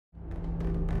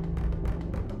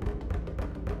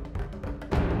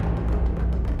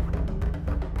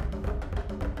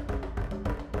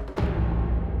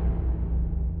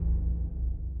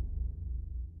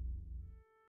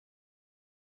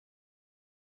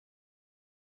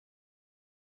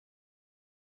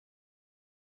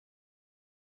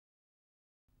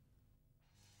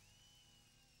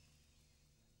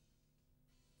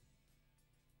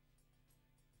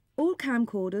All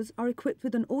camcorders are equipped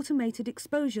with an automated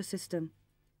exposure system,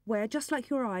 where, just like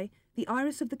your eye, the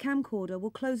iris of the camcorder will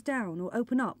close down or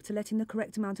open up to let in the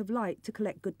correct amount of light to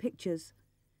collect good pictures.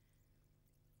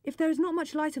 If there is not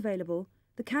much light available,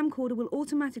 the camcorder will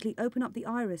automatically open up the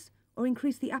iris or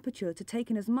increase the aperture to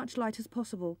take in as much light as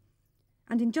possible.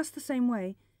 And in just the same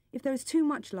way, if there is too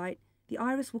much light, the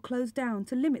iris will close down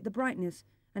to limit the brightness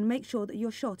and make sure that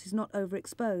your shot is not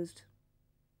overexposed.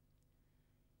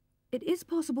 It is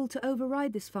possible to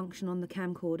override this function on the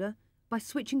camcorder by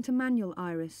switching to manual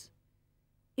iris.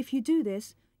 If you do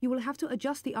this, you will have to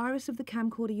adjust the iris of the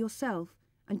camcorder yourself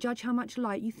and judge how much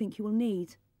light you think you will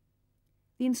need.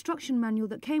 The instruction manual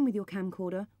that came with your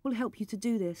camcorder will help you to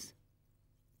do this.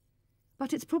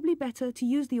 But it's probably better to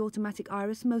use the automatic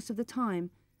iris most of the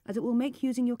time, as it will make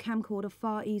using your camcorder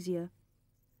far easier.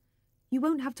 You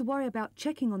won't have to worry about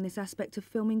checking on this aspect of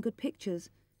filming good pictures,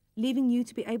 leaving you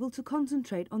to be able to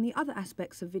concentrate on the other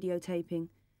aspects of videotaping,